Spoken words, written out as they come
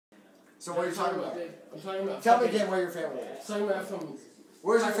So what are you talking about? I'm talking about. Tell me again where your family is. I'm talking about from.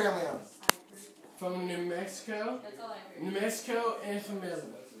 Where's your family on? From New Mexico. New Mexico and from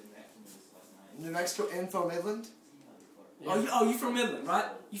Midland. New Mexico info Midland? Yeah. Oh, you from Midland, right?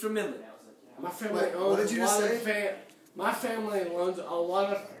 You from Midland. My family Wait, owns what did you a just lot say? of my family owns a lot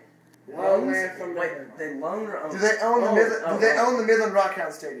of Loans? land from Wait, Midland. they loan or own? Do they own the Midland? Do they own the Midland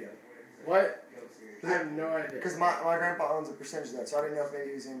Rockhound Stadium? What? I have no idea. Because my grandpa owns a percentage of that, so I didn't know if maybe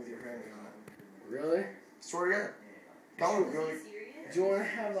he was in with your family on that. Really? Swear to God. Tell him. Do you want to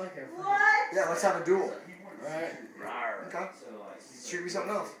have like a? Yeah, let's have a duel. Right. Okay. Shoot me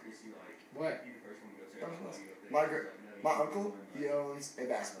something else. What? My uncle, he owns a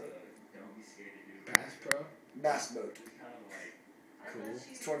bass boat. Bass Pro. Bass boat. Cool.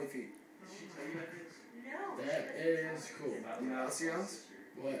 It's 20 feet. That is cool. You know what else he owns?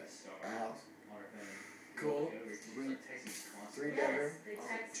 What? A house. Cool. Three bedroom,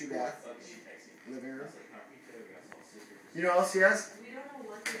 2 bath, living room. You know what else he has?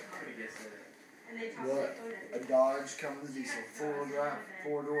 What? A Dodge Cummins diesel, 4-wheel drive,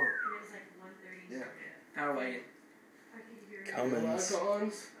 4-door. Yeah. How are you? Cummins.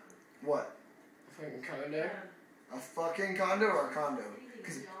 What? A fucking condo. A fucking condo or a condo?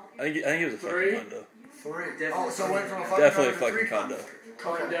 I think it was a fucking condo. 3. Oh, so it went from a fucking Definitely condo to a 3 fucking condo.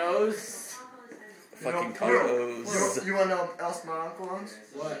 Condos. Fucking condos. You want to know what else my uncle owns?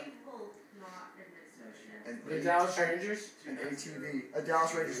 What? The An Dallas Rangers? An ATV. A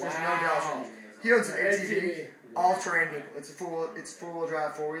Dallas Rangers. There's no Wow. Dallas Rangers. He owns an ATV. ATV. All terrain vehicle. It's 4-wheel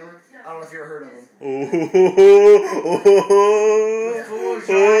drive 4-wheeler. I don't know if you ever heard of him.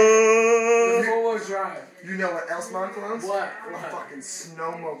 The four-wheel drive. You know what else my uncle owns? What? A fucking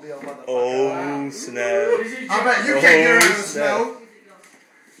snowmobile, motherfucker. Oh, snap. I bet you can't get around in the snow.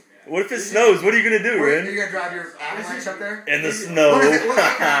 What if it snows? What are you going to do, Are Reyn? you gonna drive your avalanche up there? In the snow. What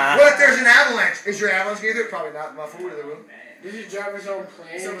if there's an avalanche? Is your avalanche gonna do it? Probably not. My 4-wheeler will. Does he drive his own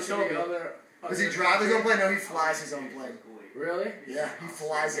plane? Does he drive his own plane? No, he flies his own plane. Really? Yeah, he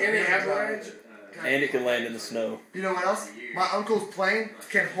flies it. In the He doesn't drive avalanche? it. And it can land in the snow. You know what else? My uncle's plane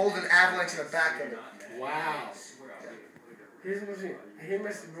can hold an avalanche in the back of it. Wow. He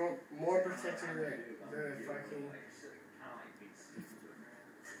must be more protected than fucking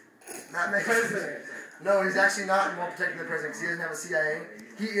President. No, he's actually not more protected than the president because he doesn't have a CIA.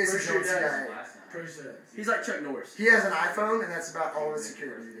 He is his own CIA. He's like Chuck Norris. He has an iPhone, and that's about all the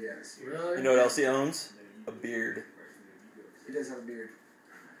security he has. Really? You know what else he owns? A beard. He does have a beard.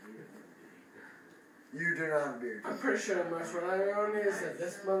 You do not have a beard. I'm pretty sure most what I own is that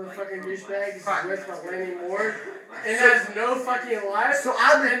this motherfucking douchebag is with my Lenny Moore and has no fucking life. So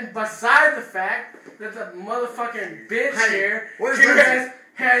I've been. And beside the fact that the motherfucking bitch Hey, where's here Lindsay?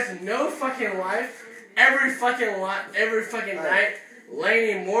 has no fucking life. Every fucking night,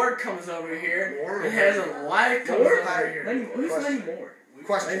 Laney Moore comes over here and has a life comes over here. Who's Lenny Moore?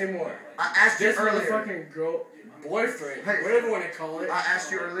 Question. Laney Moore. I asked you This earlier. motherfucking girl, boyfriend, Hey. whatever you want to call it. I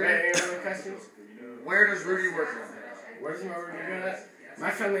asked you earlier. Any other questions? Where does Rudy work now? Where's my Rudy good at?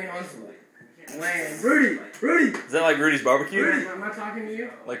 My family owns land. Rudy! Is that like Rudy's barbecue? Am I talking to you?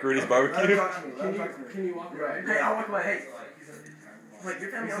 Like Rudy's Let him barbecue? talk to me. Let him talk to me. Can you walk away? Hey, I'll walk away. Hey. Wait,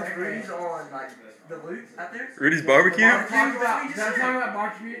 your family owns Rudy's on, like, the loop out there? Rudy's barbecue? Did I talk about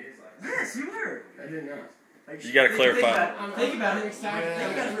barbecue? Yes, you were. I didn't know. Like, You gotta clarify. Think about it. I'm excited.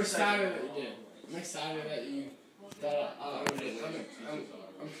 I'm excited that you did. I'm excited that you thought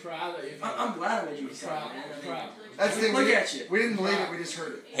I'm proud that you thought. I'm glad I made you proud. I'm proud. That's the thing. Look at you. We didn't believe it. We just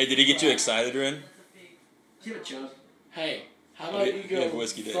heard it. Hey, did he get you excited, Reyn? Give it, Chubb. Hey, how about you You have go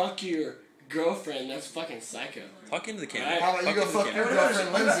whiskey dick. fuck your girlfriend? That's fucking psycho. Talk into the camera. Alright. How about you go Fuck fuck the your camera.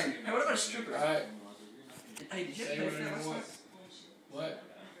 girlfriend, Lindsay? Hey, what about a stripper? Alright, Hey, did you say ever pay for whatever that you last want. night? What?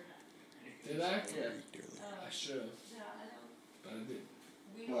 Did I? Yeah. I should have. But I did.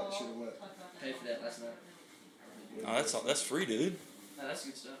 What? Should have what? Paid for that last night. Oh, that's free, dude. Oh, that's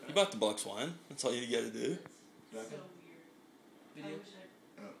good stuff. You bought the Bucks wine. That's all you gotta do. Video.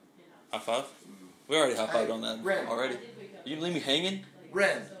 High five? We already high fived on that Reyn. already. You gonna leave me hanging?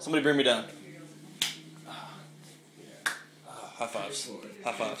 Reyn. Somebody bring me down. High fives.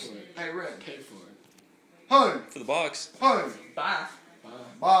 High fives. Hey, Reyn. Pay for it. Home. For the box. Home. Bye.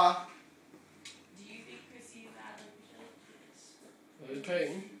 Bye. What are you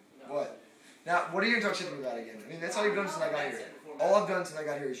paying? What? Now, what are you going to talk shit to me about again? I mean, that's all you've done since I got here. All I've done since I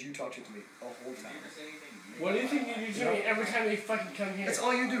got here is you talk shit to me the whole time. What do you think you do to me every time you fucking come here? That's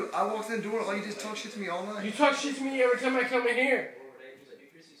all you do. I walk in the door, all you just talk shit to me all night. You talk shit to me every time I come in here.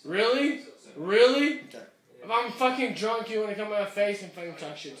 Really? Really? Okay. If I'm fucking drunk, you want to come in my face and fucking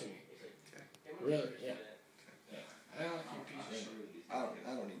talk shit to me. Really? Yeah. I don't like you piece of shit.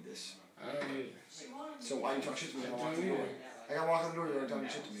 I don't need this. I don't either. So why you talk shit to me when I walk in the door? I gotta walk in the door, you're talking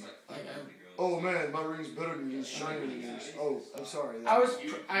shit to me. Like, Oh man, my ring's better than yours, shinier than yours. Oh, I'm sorry. I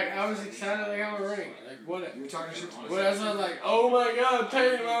was excited I got my ring. Like, what? You were talking shit to me. What else? I was like, oh my god,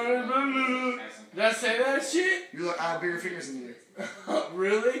 Peyton, my ring. Did I say that shit? You're like, I have bigger fingers than you.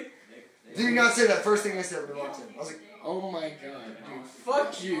 Really? Did you not say that first thing I said when you walked in? I was like, oh my god, dude.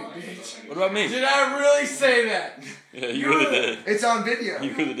 Fuck you, bitch. What about me? Did I really say that? Yeah, you really did. it's on video.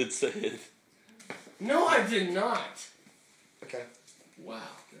 You really did say it. No, I did not. Okay. Wow.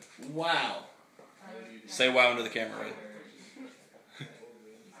 Wow. Say wow into the camera, right?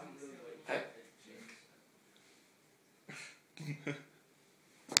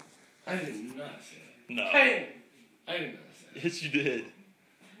 I did not say that. No. Hey, I did not say that. Yes, you did.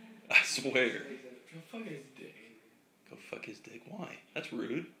 I swear. Go fuck his dick. Go fuck his dick. Why? That's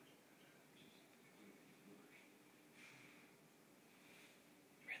rude.